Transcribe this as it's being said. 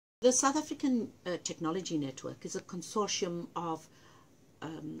The South African Technology Network is a consortium of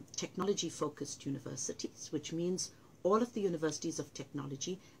technology-focused universities, which means all of the universities of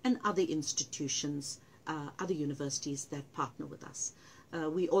technology and other institutions, other universities that partner with us.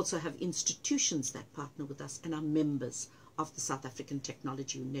 We also have institutions that partner with us and are members of the South African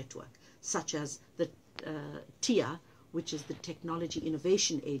Technology Network, such as the TIA, which is the Technology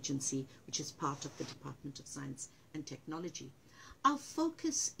Innovation Agency, which is part of the Department of Science and Technology. Our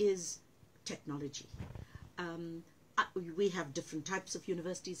focus is technology. We have different types of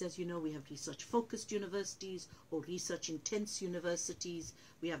universities, as you know. We have research-focused universities or research-intense universities.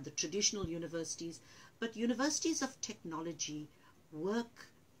 We have the traditional universities. But universities of technology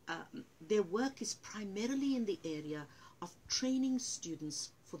their work is primarily in the area of training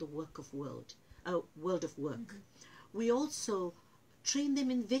students for the world of work. Mm-hmm. We also train them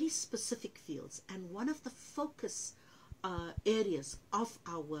in very specific fields, and one of the focus areas of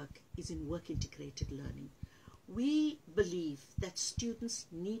our work is in work integrated learning. We believe that students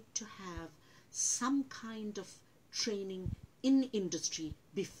need to have some kind of training in industry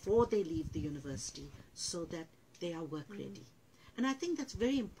before they leave the university so that they are work ready. And I think that's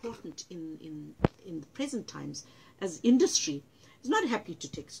very important in the present times, as industry is not happy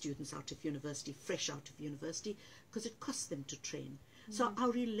to take students out of university, fresh out of university, because it costs them to train. So our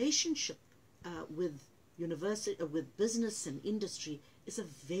relationship with business and industry is a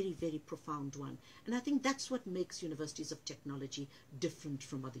very, very profound one. And I think that's what makes universities of technology different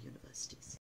from other universities.